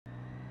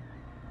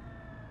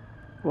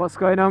What's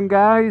going on,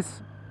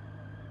 guys?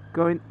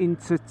 Going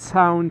into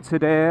town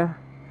today.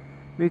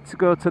 Need to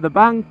go to the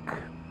bank,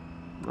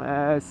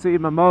 see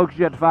my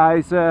mortgage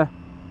advisor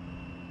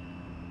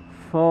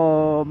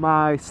for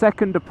my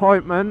second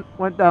appointment.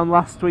 Went down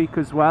last week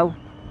as well.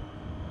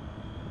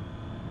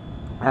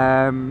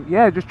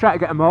 Yeah, just try to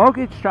get a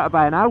mortgage, try to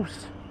buy an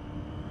house.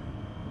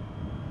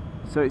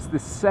 So it's the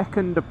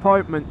second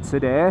appointment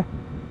today,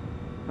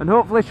 and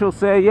hopefully she'll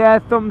say, yeah,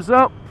 thumbs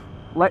up,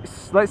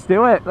 let's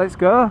do it, let's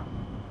go.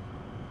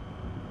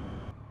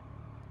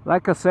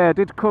 Like I say, I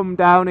did come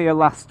down here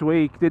last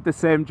week, did the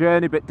same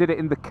journey, but did it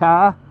in the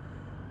car,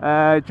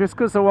 just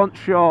because I wasn't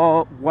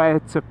sure where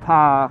to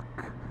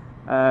park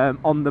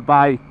on the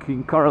bike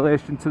in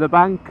correlation to the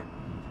bank.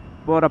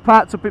 But I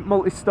parked up in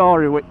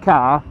multi-storey with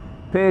car,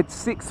 paid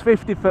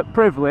 $6.50 for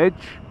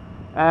privilege,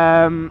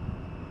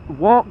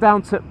 walked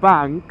down to the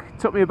bank,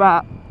 took me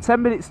about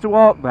 10 minutes to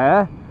walk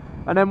there,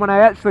 and then when I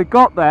actually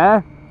got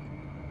there,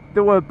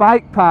 there were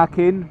bike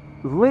parking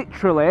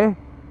literally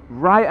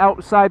right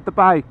outside the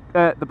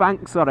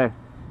bank, sorry.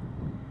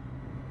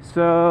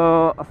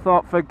 So I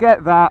thought,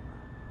 forget that.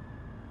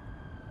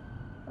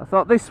 I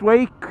thought this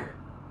week,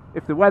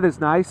 if the weather's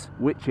nice,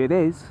 which it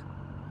is,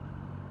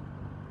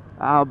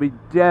 I'll be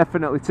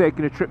definitely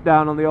taking a trip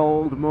down on the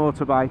old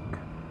motorbike.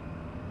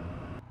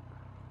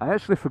 I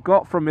actually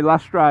forgot from my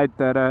last ride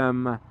that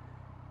I'm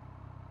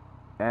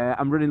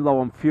running low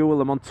on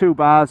fuel. I'm on 2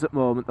 bars at the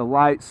moment, the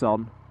light's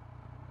on.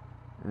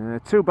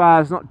 2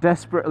 bars, not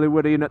desperately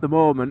worrying at the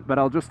moment, but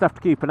I'll just have to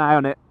keep an eye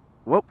on it.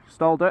 Whoop,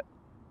 stalled it.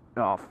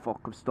 Oh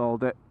fuck, I've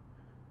stalled it.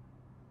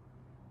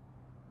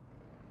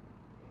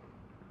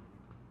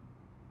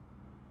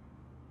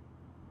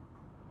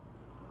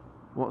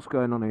 What's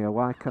going on here?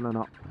 Why can I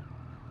not?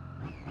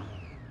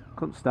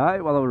 Couldn't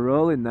start it while I was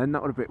rolling then,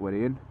 that was a bit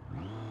worrying.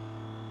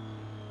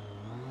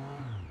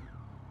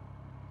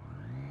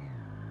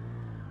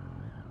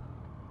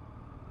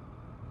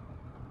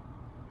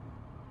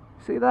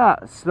 See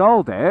that?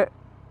 Stalled it.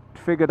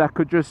 Figured I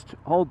could just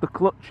hold the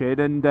clutch in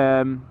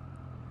and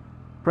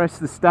press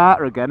the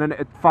starter again and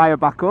it'd fire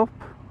back up,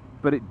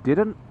 but it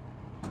didn't.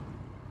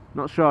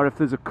 Not sure if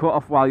there's a cut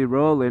off while you're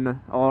rolling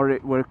or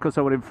it were because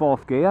I were in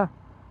 4th gear.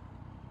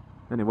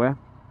 Anyway,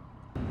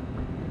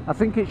 I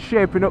think it's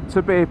shaping up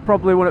to be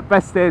probably one of the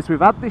best days we've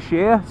had this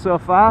year so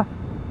far.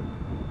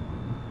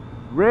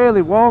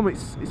 Really warm.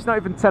 It's not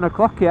even 10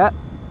 o'clock yet.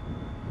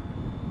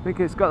 I think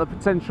it's got the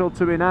potential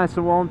to be nice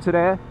and warm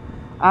today.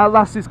 Our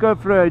lass is going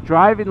for a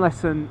driving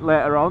lesson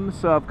later on,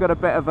 so I've got a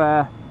bit of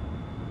a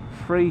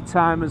free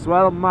time as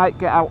well. I might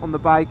get out on the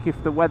bike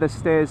if the weather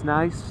stays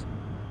nice.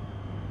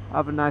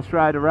 Have a nice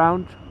ride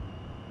around.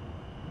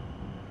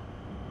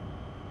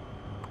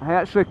 I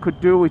actually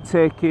could do with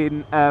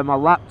taking my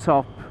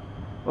laptop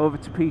over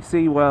to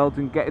PC World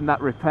and getting that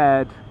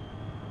repaired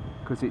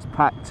because it's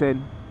packed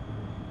in.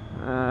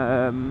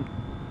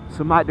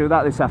 So I might do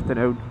that this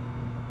afternoon.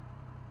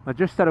 I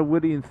just had a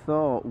worrying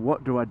thought,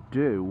 what do I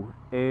do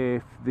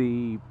if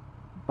the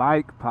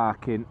bike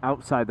parking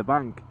outside the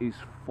bank is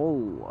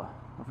full?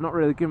 I've not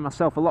really given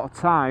myself a lot of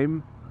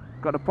time.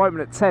 Got an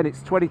appointment at 10,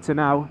 it's 20 to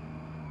now.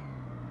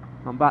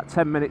 I'm about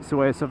 10 minutes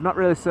away, so I've not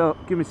really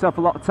given myself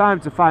a lot of time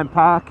to find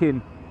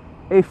parking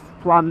if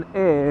plan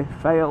A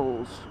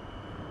fails.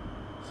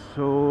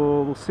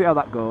 So we'll see how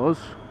that goes.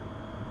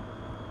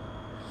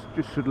 It's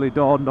just suddenly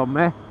dawned on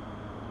me.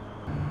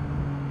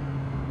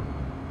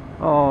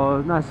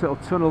 Oh, nice little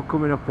tunnel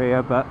coming up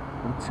here, but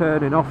I'm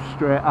turning off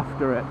straight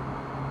after it.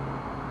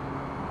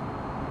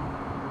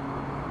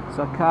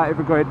 So I can't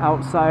even go in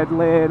outside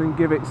lane and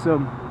give it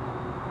some.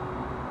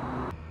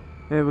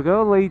 Here we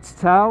go, Leeds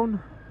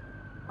town.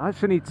 I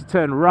actually need to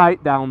turn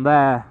right down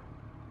there.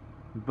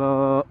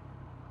 But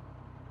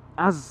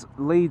as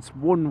Leeds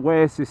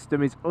one-way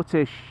system is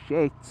utter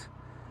shit,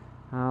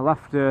 I'll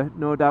have to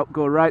no doubt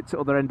go right to the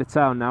other end of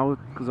town now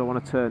because I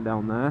want to turn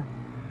down there.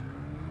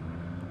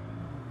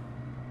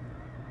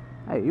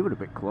 Hey, you were a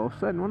bit close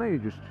then, wasn't you?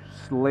 You just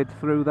slid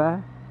through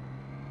there.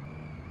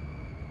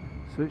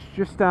 So it's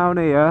just down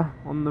here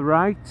on the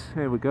right.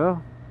 Here we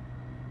go.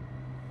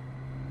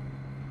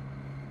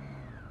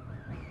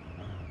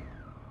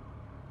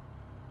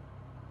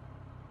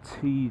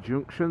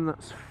 T-junction,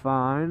 that's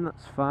fine,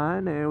 that's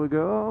fine. Here we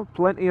go.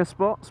 Plenty of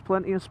spots,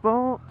 plenty of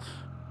spots.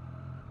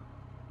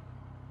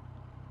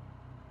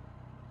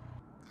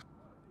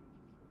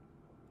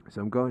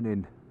 So I'm going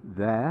in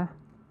there.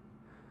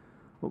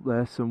 Up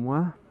there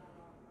somewhere.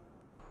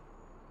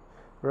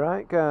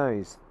 Right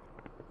guys,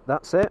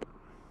 that's it.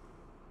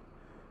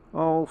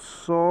 All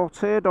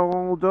sorted,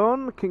 all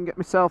done. Can get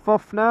myself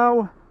off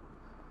now.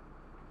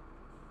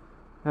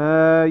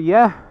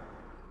 Yeah.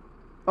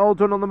 All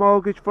done on the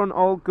mortgage front,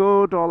 all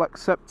good, all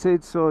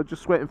accepted. So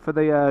just waiting for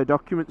the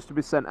documents to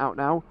be sent out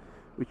now,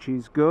 which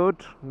is good.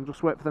 I'll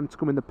just wait for them to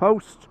come in the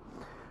post.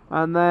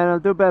 And then I'll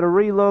do a bit of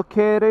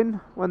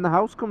relocating when the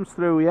house comes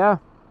through, yeah.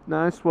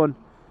 Nice one.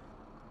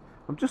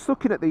 I'm just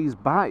looking at these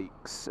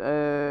bikes.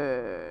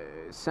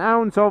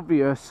 Sounds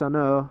obvious, I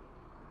know,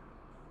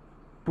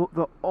 but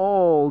they're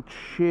all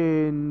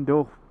chained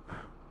up.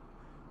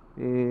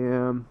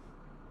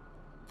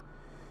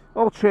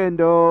 All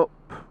chained up.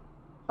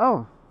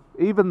 Oh,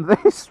 even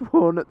this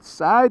one at the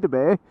side of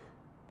me.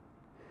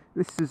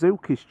 This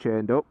Suzuki's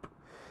chained up.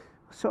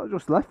 I sort of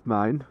just left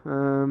mine.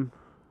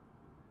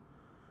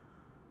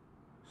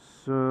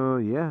 So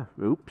yeah,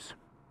 oops.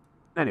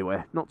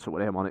 Anyway, not to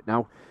worry, I'm on it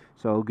now.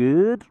 It's all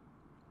good.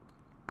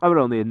 I was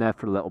only in there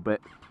for a little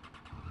bit.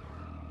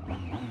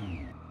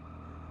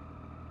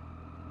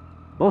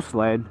 Bus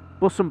lane?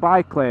 Bus and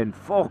bike lane?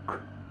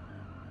 Fuck!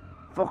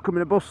 Fuck, I'm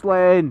in a bus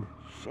lane!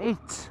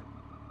 Shit!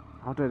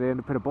 How did I end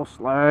up in a bus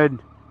lane?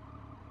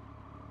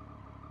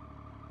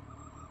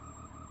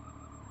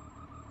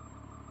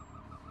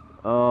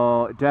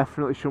 Oh, it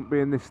definitely shouldn't be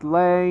in this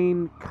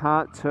lane.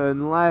 Can't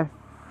turn left.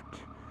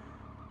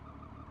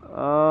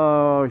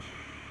 Oh,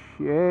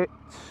 shit.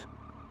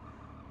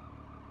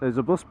 There's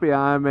a bus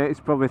behind me.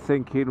 It's probably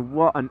thinking,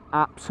 what an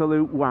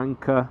absolute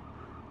wanker.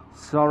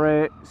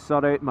 Sorry,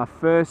 my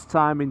first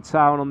time in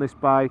town on this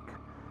bike.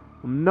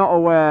 I'm not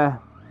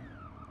aware.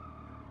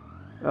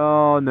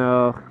 Oh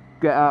no,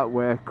 get out of the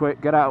way,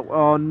 quick, get out.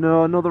 Oh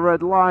no, another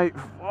red light.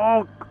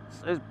 Fuck, it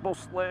says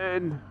bus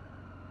lane.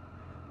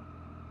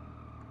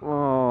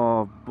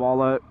 Oh,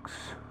 bollocks.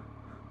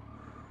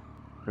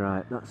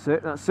 Right,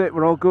 that's it,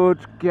 we're all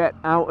good. Get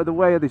out of the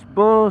way of this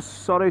bus.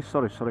 Sorry.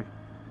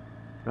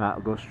 Right,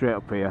 I'll go straight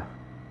up here.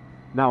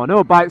 Now I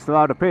know bikes are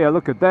allowed up here,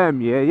 look at them,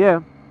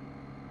 yeah.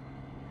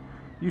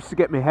 Used to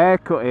get my hair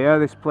cut here,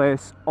 this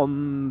place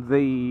on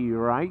the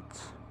right.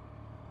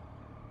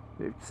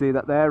 You can see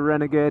that there,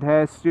 Renegade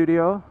Hair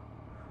Studio.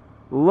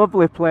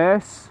 Lovely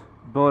place,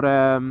 but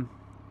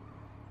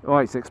oh,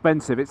 it's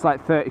expensive. It's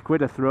like 30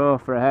 quid a throw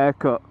for a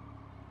haircut.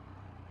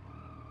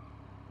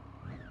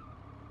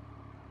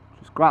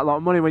 It's quite a lot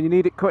of money when you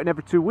need it cutting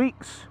every 2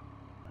 weeks.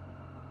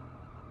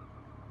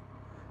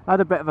 I had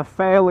a bit of a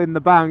fail in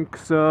the bank,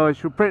 so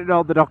she printed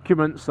all the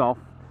documents off.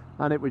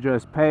 And it was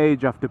just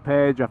page after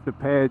page after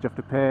page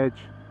after page.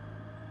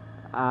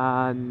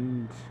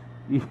 And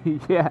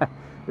yeah,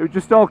 it was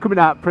just all coming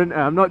out printer.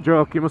 I'm not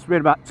joking, it must have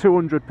been about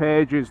 200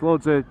 pages,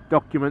 loads of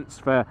documents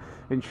for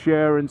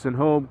insurance and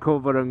home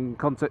cover and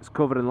context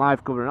cover and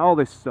life cover and all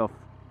this stuff.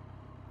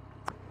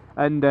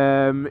 And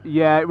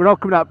yeah, it was all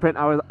coming out print.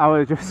 I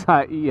was just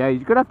like, yeah,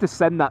 you're gonna have to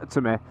send that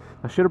to me.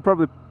 I should have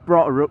probably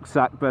brought a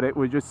rucksack, but it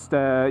was just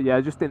yeah,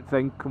 I just didn't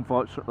think,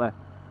 unfortunately.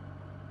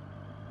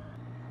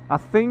 I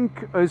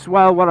think as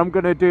well what I'm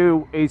going to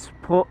do is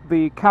put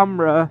the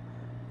camera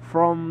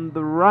from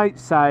the right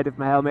side of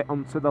my helmet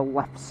onto the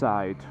left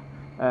side.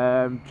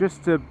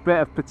 Just a bit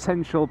of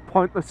potential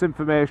pointless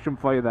information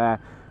for you there,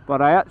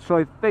 but I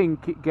actually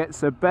think it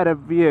gets a better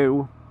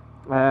view.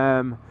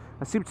 I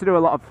seem to do a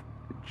lot of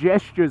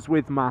gestures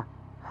with my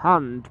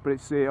hand, but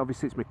it's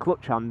obviously it's my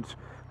clutch hand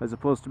as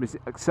opposed to my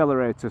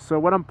accelerator. So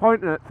when I'm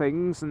pointing at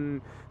things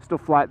and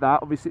stuff like that,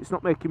 obviously it's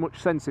not making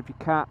much sense if you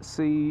can't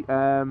see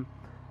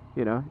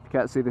you know, if you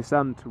can't see this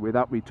hand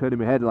without me turning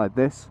my head like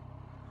this.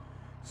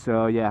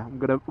 So yeah, I'm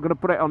gonna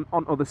put it on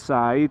other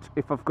side.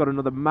 If I've got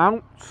another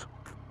mount.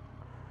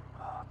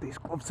 Oh, these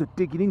gloves are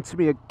digging into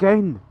me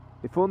again.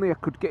 If only I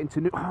could get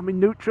into I'm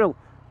in neutral.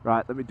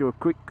 Right, let me do a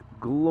quick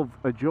glove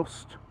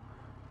adjust.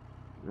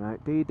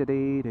 Right, dee.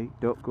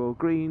 Don't go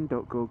green,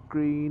 don't go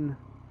green.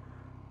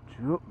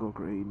 Don't go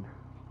green.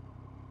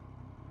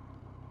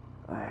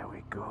 There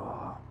we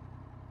go.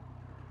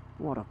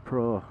 What a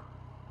pro.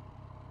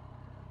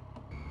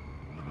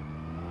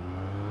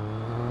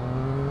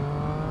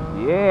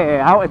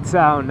 Yeah, out of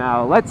town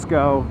now, let's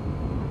go.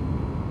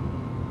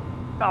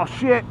 Oh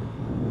shit,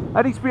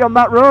 I need to be on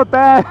that road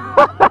there.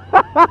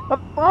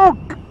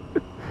 Fuck.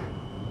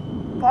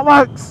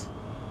 Bollocks.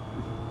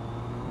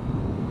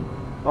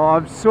 Oh,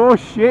 I'm so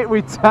shit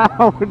with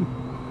town.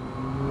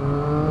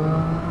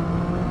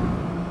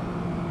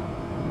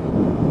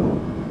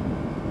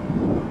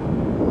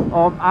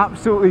 Oh, I'm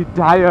absolutely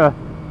dire.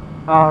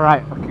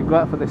 Alright, I can go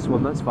out for this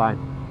one, that's fine.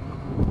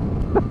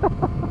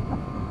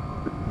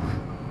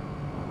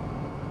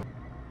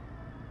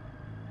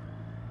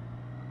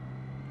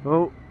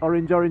 Oh,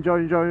 orange.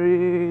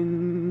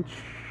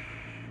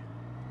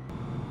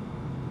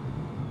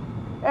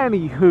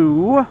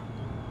 Anywho,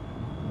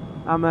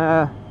 I'm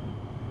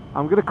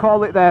gonna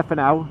call it there for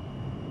now.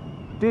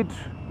 Did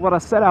what I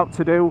set out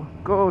to do.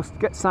 Go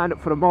get signed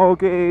up for a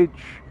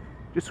mortgage.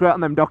 Just wait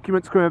on them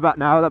documents coming back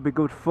now. That'd be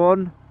good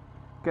fun.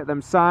 Get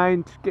them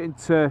signed. Get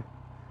into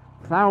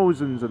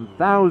thousands and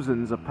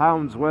thousands of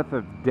pounds worth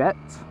of debt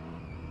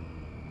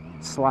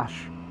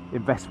 /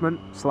 investment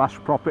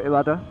 / property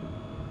ladder.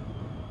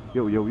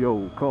 Yo,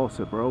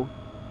 Corsa, bro.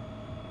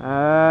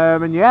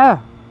 And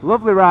yeah,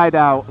 lovely ride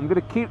out. I'm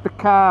gonna keep the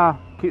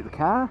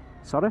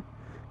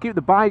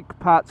bike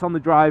parked on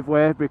the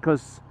driveway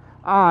because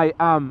I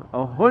am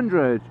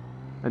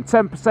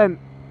 110%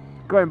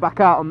 going back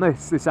out on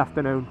this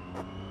afternoon.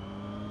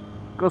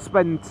 Go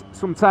spend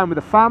some time with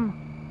the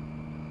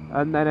fam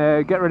and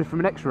then get ready for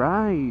my next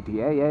ride.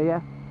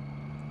 Yeah.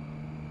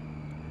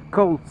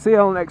 Cool. See you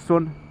on the next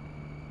one.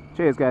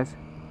 Cheers, guys.